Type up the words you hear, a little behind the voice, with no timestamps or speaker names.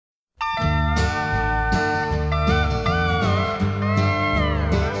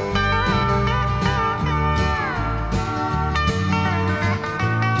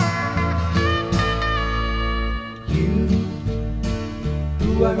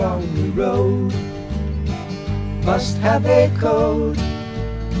you are on the road must have a code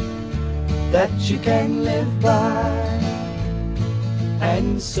that you can live by,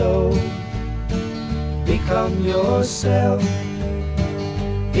 and so become yourself,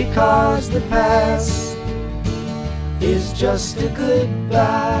 because the past is just a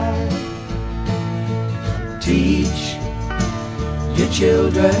goodbye. Teach your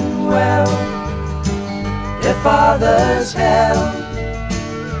children well, their father's hell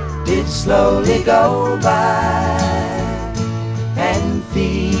did slowly go by, and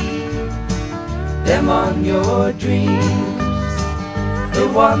feed them on your dreams, the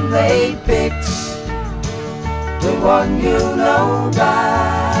one they picked, the one you know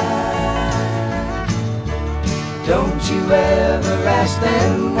by. Don't you ever ask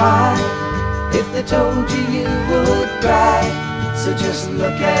them why, if they told you you would cry. So just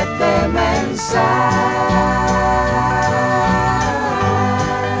look at them and sigh,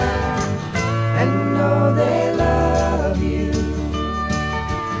 and know they love you.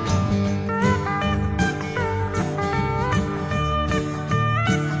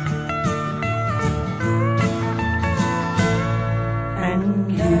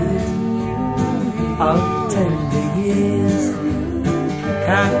 And you of tender years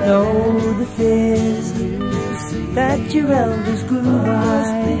can't know the fears that your elders grew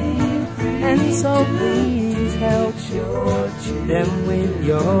by, and so please help them with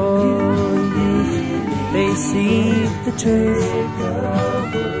your youth. They see the truth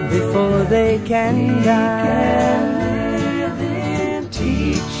before they can die.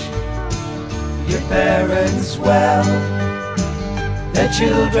 Teach your parents well, their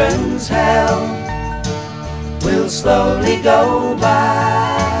children's hell will slowly go by,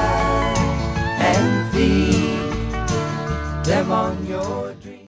 and feed them on